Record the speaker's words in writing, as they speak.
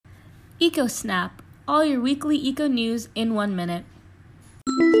EcoSnap, all your weekly eco news in 1 minute.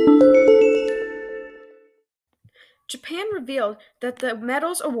 Japan revealed that the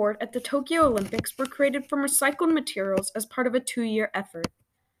medals award at the Tokyo Olympics were created from recycled materials as part of a 2-year effort.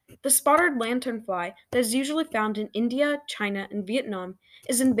 The spotted lanternfly that is usually found in India, China, and Vietnam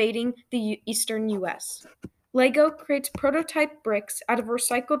is invading the eastern U.S. LEGO creates prototype bricks out of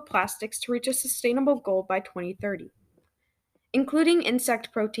recycled plastics to reach a sustainable goal by 2030. Including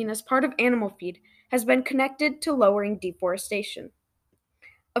insect protein as part of animal feed has been connected to lowering deforestation.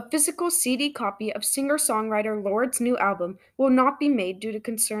 A physical CD copy of singer-songwriter Lorde's new album will not be made due to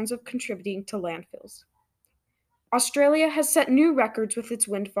concerns of contributing to landfills. Australia has set new records with its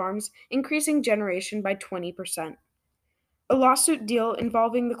wind farms, increasing generation by 20%. A lawsuit deal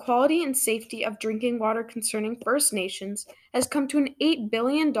involving the quality and safety of drinking water concerning First Nations has come to an $8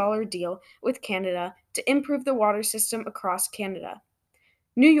 billion deal with Canada to improve the water system across Canada.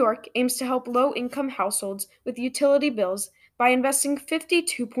 New York aims to help low-income households with utility bills by investing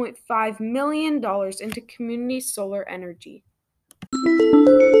 $52.5 million into community solar energy.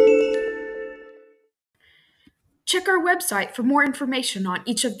 Check our website for more information on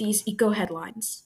each of these eco headlines.